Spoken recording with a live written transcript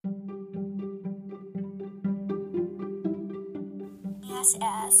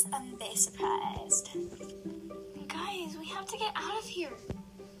yes, I'm very surprised. Guys, we have to get out of here.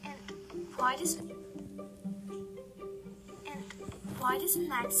 And why does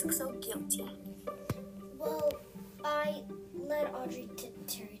Max look so guilty? Well, I led Audrey to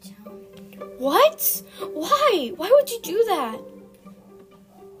Terrytown. What? Why? Why would you do that?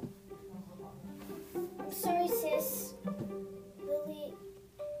 I'm sorry, sis. Lily,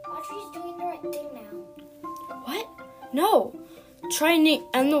 Audrey's doing the right thing now. What? No. Trying to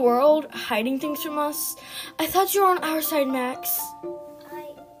end the world, hiding things from us. I thought you were on our side, Max.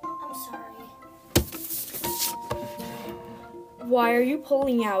 I'm sorry. Why are you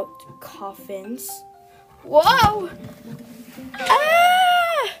pulling out coffins? Whoa!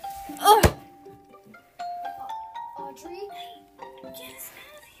 Ah! Ugh. Audrey? Get us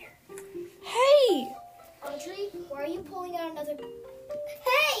out of here. Hey! Audrey, why are you pulling out another...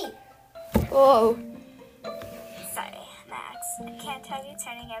 Hey! Whoa. Sorry, Max. I can't have you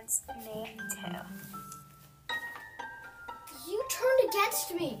turning against me, too. You turned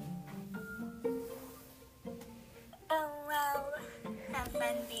against me. Oh, well, have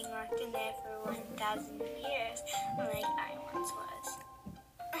fun being locked in there for 1,000 years, like I once was.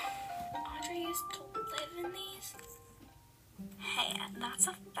 Audrey used to live in these? Hey, that's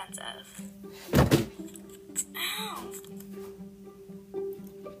offensive. Ow.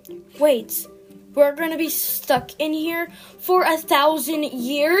 Wait, we're gonna be stuck in here for 1,000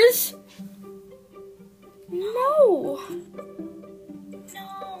 years? No.